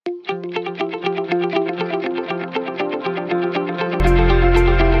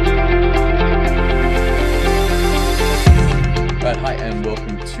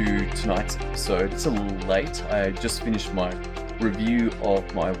to tonight's episode. It's a little late. I just finished my review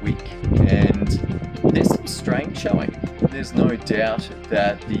of my week, and there's some strain showing. There's no doubt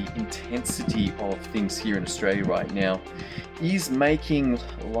that the intensity of things here in Australia right now is making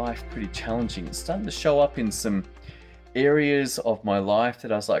life pretty challenging. It's starting to show up in some areas of my life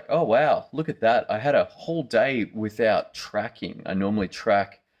that I was like, oh wow, look at that. I had a whole day without tracking. I normally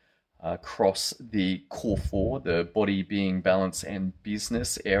track across the core four, the body, being, balance, and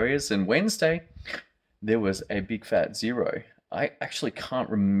business areas. And Wednesday, there was a big fat zero. I actually can't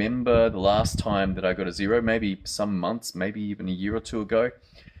remember the last time that I got a zero, maybe some months, maybe even a year or two ago.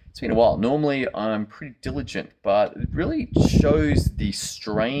 It's been a while. Normally, I'm pretty diligent, but it really shows the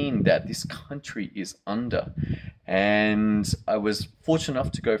strain that this country is under. And I was fortunate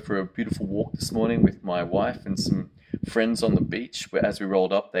enough to go for a beautiful walk this morning with my wife and some friends on the beach. Where as we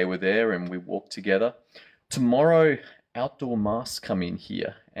rolled up, they were there and we walked together. Tomorrow, outdoor masks come in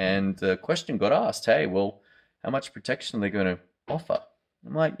here, and the question got asked, hey, well, how much protection are they going to offer?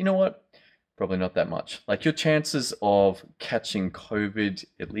 I'm like, you know what? Probably not that much. Like, your chances of catching COVID,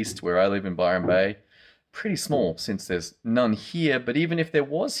 at least where I live in Byron Bay, pretty small, since there's none here. But even if there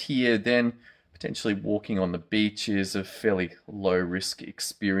was here, then potentially walking on the beach is a fairly low risk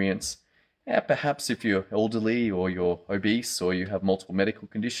experience. Yeah, perhaps if you're elderly or you're obese or you have multiple medical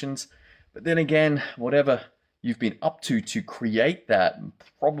conditions. But then again, whatever you've been up to create that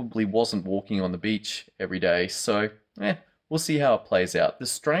probably wasn't walking on the beach every day. So, we'll see how it plays out. The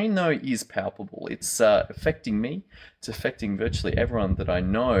strain, though, is palpable. It's affecting me. It's affecting virtually everyone that I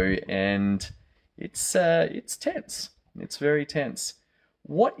know, and it's tense. It's very tense.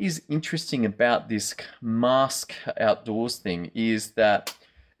 What is interesting about this mask outdoors thing is that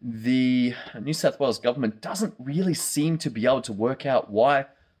the New South Wales government doesn't really seem to be able to work out why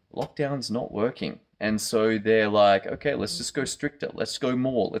lockdown's not working. And so they're like, okay, let's just go stricter. Let's go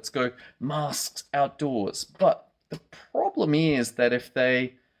more. Let's go masks outdoors. But the problem is that if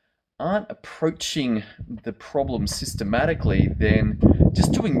they aren't approaching the problem systematically, then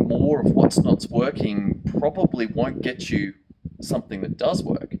just doing more of what's not working probably won't get you something that does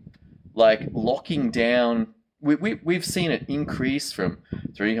work. Like locking down, we've seen it increase from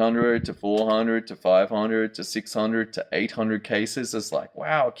 300 to 400 to 500 to 600 to 800 cases. It's like,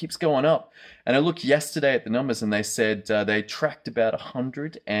 wow, it keeps going up. And I looked yesterday at the numbers and they said they tracked about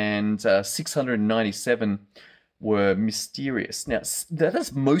 100 and 697 were mysterious. Now, that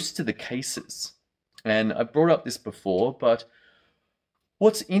is most of the cases. And I brought up this before, but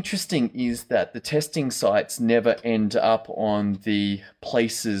what's interesting is that the testing sites never end up on the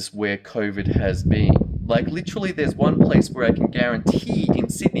places where COVID has been. Like, literally, there's one place where I can guarantee in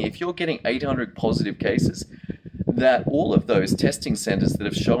Sydney, if you're getting 800 positive cases, that all of those testing centres that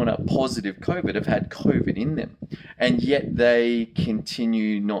have shown up positive COVID have had COVID in them. And yet they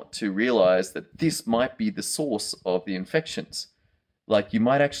continue not to realise that this might be the source of the infections. Like, you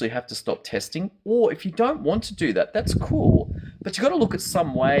might actually have to stop testing, or if you don't want to do that, that's cool. But you've got to look at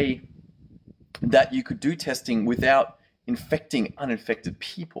some way that you could do testing without infecting uninfected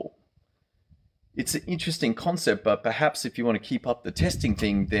people. It's an interesting concept, but perhaps if you want to keep up the testing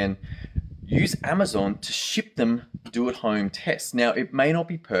thing, then use Amazon to ship them do-at-home tests. Now, it may not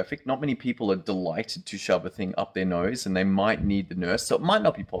be perfect. Not many people are delighted to shove a thing up their nose, and they might need the nurse, so it might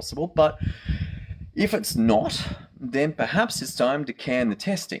not be possible. But if it's not, then perhaps it's time to can the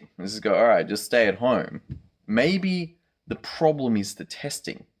testing. Let's just go, all right, just stay at home. Maybe the problem is the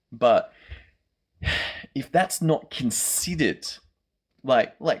testing. But if that's not considered,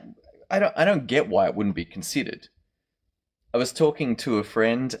 like I don't get why it wouldn't be considered. I was talking to a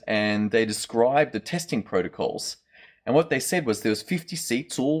friend and they described the testing protocols. And what they said was there was 50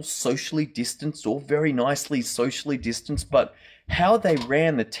 seats, all socially distanced, all very nicely socially distanced. But how they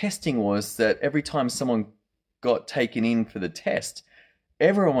ran the testing was that every time someone got taken in for the test,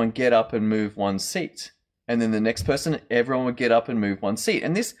 everyone would get up and move one seat. And then the next person, everyone would get up and move one seat.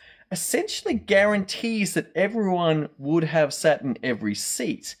 And this essentially guarantees that everyone would have sat in every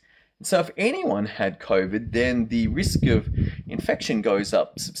seat. So if anyone had COVID, then the risk of infection goes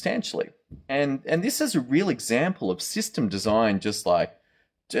up substantially. And this is a real example of system design, just like,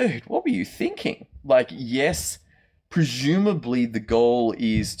 dude, what were you thinking? Like, yes, presumably the goal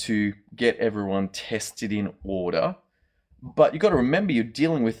is to get everyone tested in order, but you got to remember you're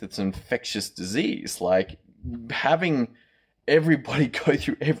dealing with its infectious disease. Like, having everybody go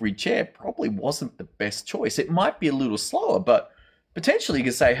through every chair probably wasn't the best choice. It might be a little slower, but potentially you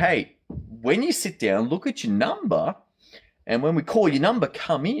could say, hey, when you sit down, look at your number, and when we call your number,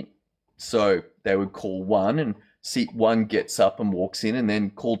 come in. So they would call one, and seat one gets up and walks in, and then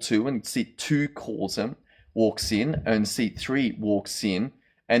call two, and seat two calls him, walks in, and seat three walks in,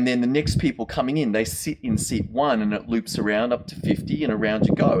 And then the next people coming in, they sit in seat 1 and it loops around up to 50 and around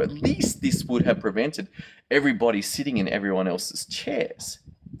you go. At least this would have prevented everybody sitting in everyone else's chairs.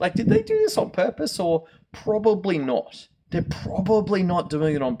 Like, did they do this on purpose or probably not? They're probably not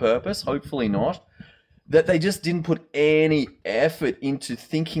doing it on purpose, hopefully not. That they just didn't put any effort into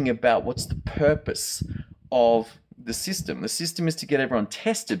thinking about what's the purpose of the system. The system is to get everyone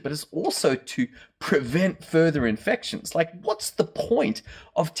tested, but it's also to prevent further infections. Like, what's the point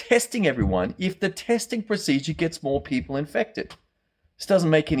of testing everyone if the testing procedure gets more people infected? This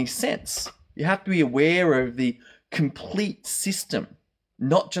doesn't make any sense. You have to be aware of the complete system,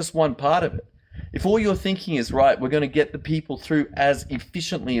 not just one part of it. If all you're thinking is, right, we're going to get the people through as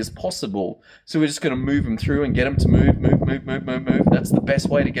efficiently as possible, so we're just going to move them through and get them to move, that's the best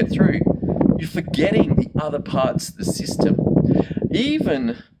way to get through, you're forgetting the other parts of the system.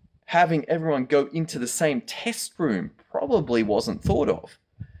 Even having everyone go into the same test room probably wasn't thought of.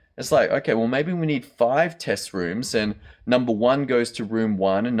 It's like, okay, well, maybe we need 5 test rooms, and number 1 goes to room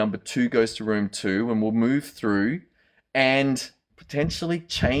 1 and number 2 goes to room 2, and we'll move through and potentially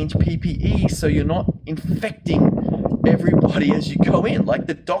change PPE so you're not infecting everybody as you go in. Like,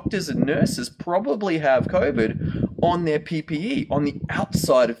 the doctors and nurses probably have COVID on their PPE, on the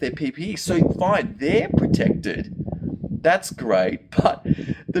outside of their PPE. So fine, they're protected. That's great. But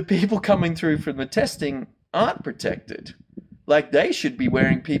the people coming through from the testing aren't protected. Like, they should be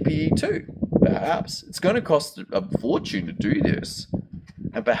wearing PPE too. Perhaps. It's going to cost a fortune to do this.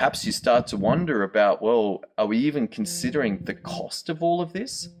 And perhaps you start to wonder about, well, are we even considering the cost of all of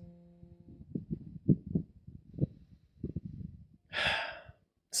this?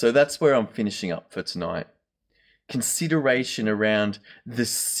 So that's where I'm finishing up for tonight. Consideration around the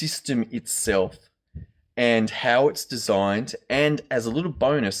system itself and how it's designed, and as a little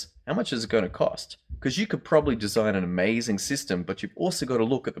bonus, how much is it going to cost? Because you could probably design an amazing system, but you've also got to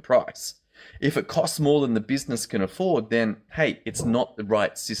look at the price. If it costs more than the business can afford, then hey, it's not the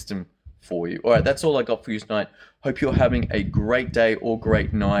right system for you. All right, that's all I got for you tonight. Hope you're having a great day or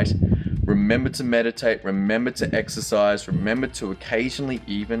great night. Remember to meditate, remember to exercise, remember to occasionally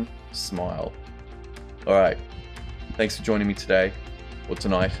even smile. All right, thanks for joining me today or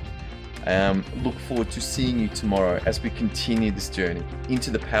tonight. Look forward to seeing you tomorrow as we continue this journey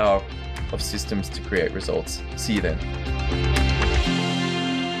into the power of systems to create results. See you then.